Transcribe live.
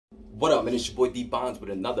What up, man? It's your boy D Bonds with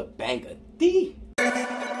another banger. D.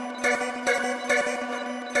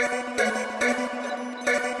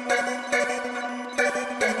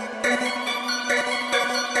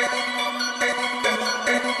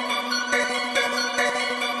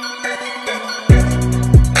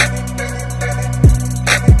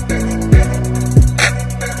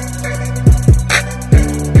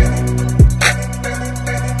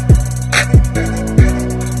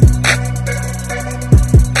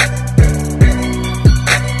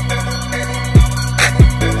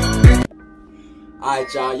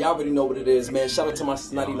 Alright, y'all already know what it is, man. Shout out to my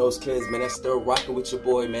snotty nose kids, man. That's still rocking with your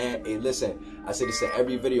boy, man. Hey, listen, I say this in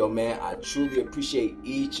every video, man. I truly appreciate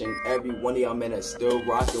each and every one of y'all, man, that's still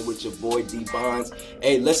rocking with your boy D Bonds.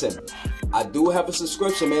 Hey, listen, I do have a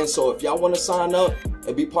subscription, man. So if y'all want to sign up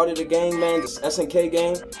and be part of the gang, man, this SNK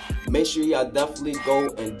gang, make sure y'all definitely go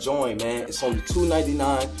and join, man. It's only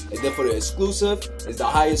 $2.99, and then for the exclusive, it's the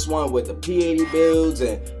highest one with the P80 builds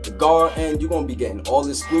and the guard, and you're gonna be getting all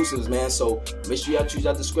the exclusives, man. So make sure y'all choose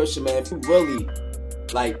your description, man. If you really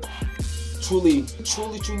like truly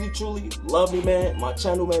love me, man, my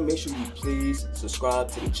channel, man, make sure you please subscribe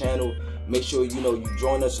to the channel. Make sure you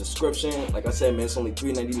join a subscription. Like I said, man, it's only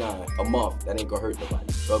 $3.99 a month. That ain't gonna hurt nobody,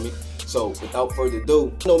 you feel me? So without further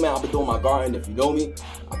ado, man, I've been doing my garden. If you know me,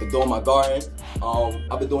 I've been doing my garden.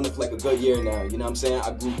 I've been doing it for like a good year now. You know what I'm saying?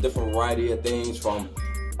 I grew different variety of things from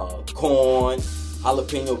corn,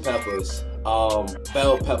 jalapeno peppers,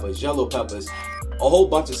 bell peppers, yellow peppers, a whole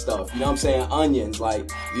bunch of stuff. You know what I'm saying? Onions,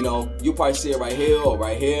 like, you probably see it right here or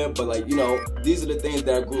right here, but like, these are the things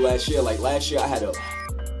that I grew last year. Like last year I had a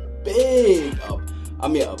big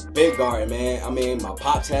garden, man. I mean, my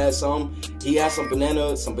pops had some. He had some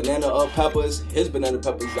banana peppers. His banana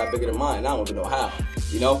peppers got bigger than mine. I don't even know how,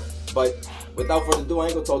 But without further ado, I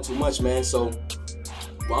ain't gonna talk too much, man. So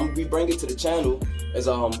what I'm gonna be bringing to the channel is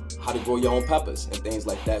how to grow your own peppers and things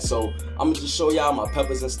like that. So I'm gonna just show y'all my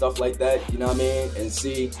peppers and stuff like that, you know what I mean, and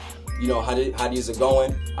see how these are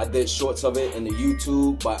going. I did shorts of it in the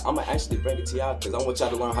YouTube, but I'm gonna actually bring it to y'all because I want y'all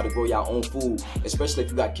to learn how to grow your own food, especially if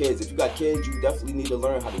you got kids. If you got kids, you definitely need to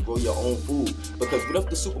learn how to grow your own food, because what if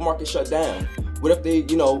the supermarket shut down? What if they,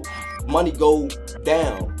 money go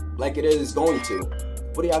down like it is going to?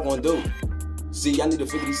 What are y'all gonna do? See, y'all need to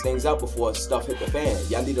figure these things out before stuff hit the fan.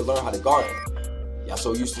 Y'all need to learn how to garden. Y'all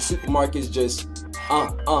so used to supermarkets just,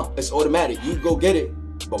 it's automatic. You go get it.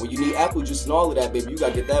 But when you need apple juice and all of that, baby, you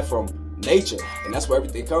gotta get that from nature. And that's where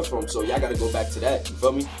everything comes from. So y'all gotta go back to that, you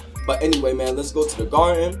feel me? But anyway, man, let's go to the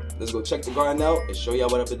garden. Let's go check the garden out and show y'all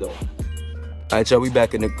what I've been doing. Alright, y'all, we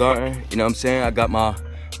back in the garden. You know what I'm saying? I got my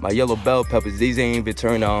yellow bell peppers. These ain't even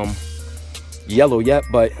turned yellow yet,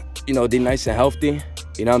 but they nice and healthy.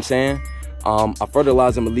 You know what I'm saying? I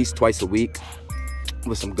fertilize them at least twice a week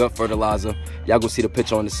with some good fertilizer. Y'all go see the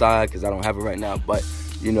picture on the side because I don't have it right now, but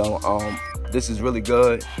this is really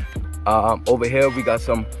good. Over here we got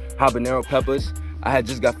some habanero peppers. I had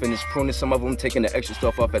just got finished pruning some of them, taking the extra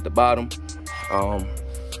stuff off at the bottom.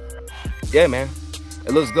 Yeah, man,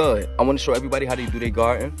 it looks good. I want to show everybody how they do their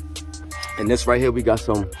garden. And this right here, we got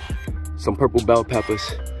some purple bell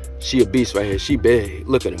peppers. She a beast right here. She big.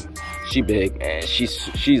 Look at her. She big, man.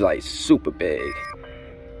 She's like super big.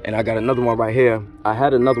 And I got another one right here. I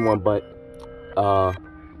had another one, but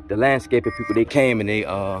the landscaping people, they came and they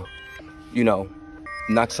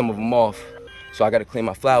knocked some of them off. So I got to clean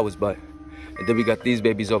my flowers. And then we got these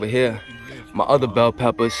babies over here. My other bell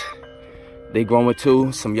peppers, they growing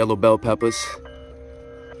too. Some yellow bell peppers.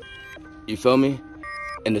 You feel me?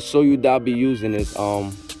 And the soil that I'll be using is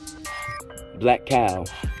black cow.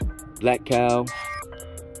 Black cow.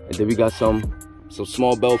 And then we got some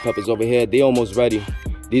small bell peppers over here. They almost ready.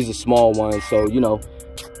 These are small ones, so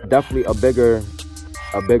definitely a bigger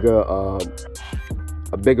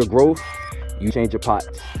growth. You change your pots.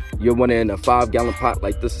 You want it in a 5-gallon pot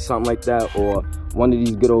like this or something like that, or one of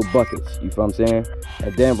these good old buckets. You feel what I'm saying?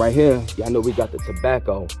 And then right here, y'all know we got the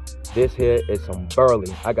tobacco. This here is some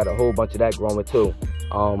burley. I got a whole bunch of that growing too.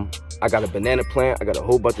 I got a banana plant. I got a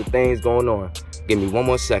whole bunch of things going on. Give me one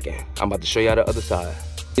more second. I'm about to show y'all the other side.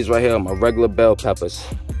 These right here are my regular bell peppers.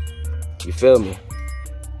 You feel me?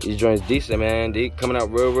 These joints decent, man. They coming out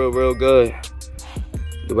real good.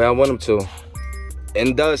 The way I want them to. And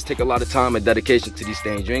it does take a lot of time and dedication to these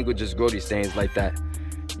things. You ain't gonna just grow these things like that.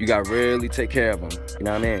 You gotta really take care of them. You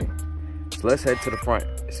know what I mean? So let's head to the front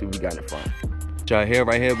and see what we got in the front. Right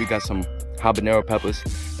here, we got some habanero peppers.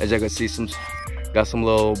 As y'all can see, got some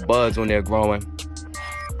little buds on there growing.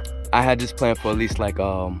 I had this plant for at least like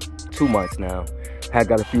 2 months now. Had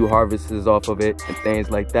got a few harvests off of it and things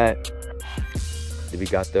like that. Then we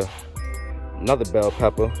got another bell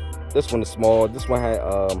pepper. This one is small. This one had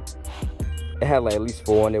it had like at least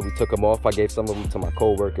 4 on it. We took them off. I gave some of them to my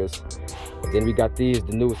co-workers. And then we got these,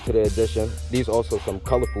 the newest to the edition. These also some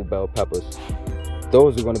colorful bell peppers.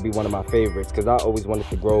 Those are going to be one of my favorites because I always wanted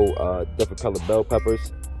to grow different colored bell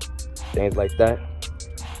peppers, things like that.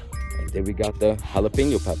 And then we got the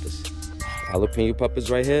jalapeno peppers. Jalapeno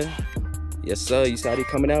peppers right here. Yes, sir. You see how they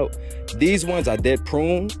coming out? These ones I did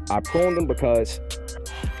prune. I pruned them because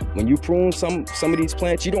when you prune some of these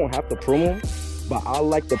plants, you don't have to prune them. But I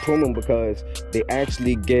like to prune them because they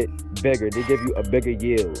actually get bigger. They give you a bigger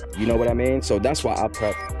yield. You know what I mean? So that's why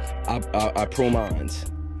I prune mines.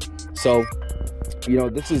 So, you know,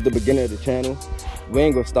 this is the beginning of the channel. We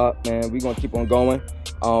ain't gonna stop, man. We gonna keep on going.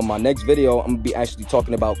 My next video, I'm gonna be actually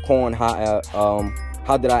talking about corn. How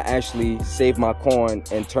did I actually save my corn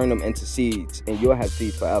and turn them into seeds, and you'll have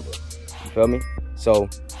seeds forever. You feel me? So,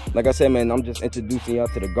 like I said, man, I'm just introducing y'all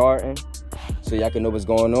to the garden so y'all can know what's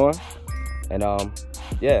going on. And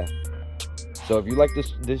yeah. So if you like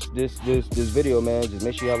this video, man, just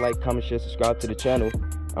make sure y'all like, comment, share, subscribe to the channel.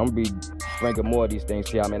 I'm gonna be bringing more of these things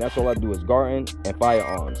to y'all, man. That's all I do is garden and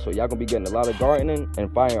firearms. So y'all gonna be getting a lot of gardening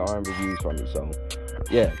and firearm reviews from me. So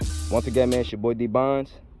yeah, once again, man, it's your boy D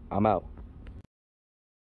Bonds. I'm out.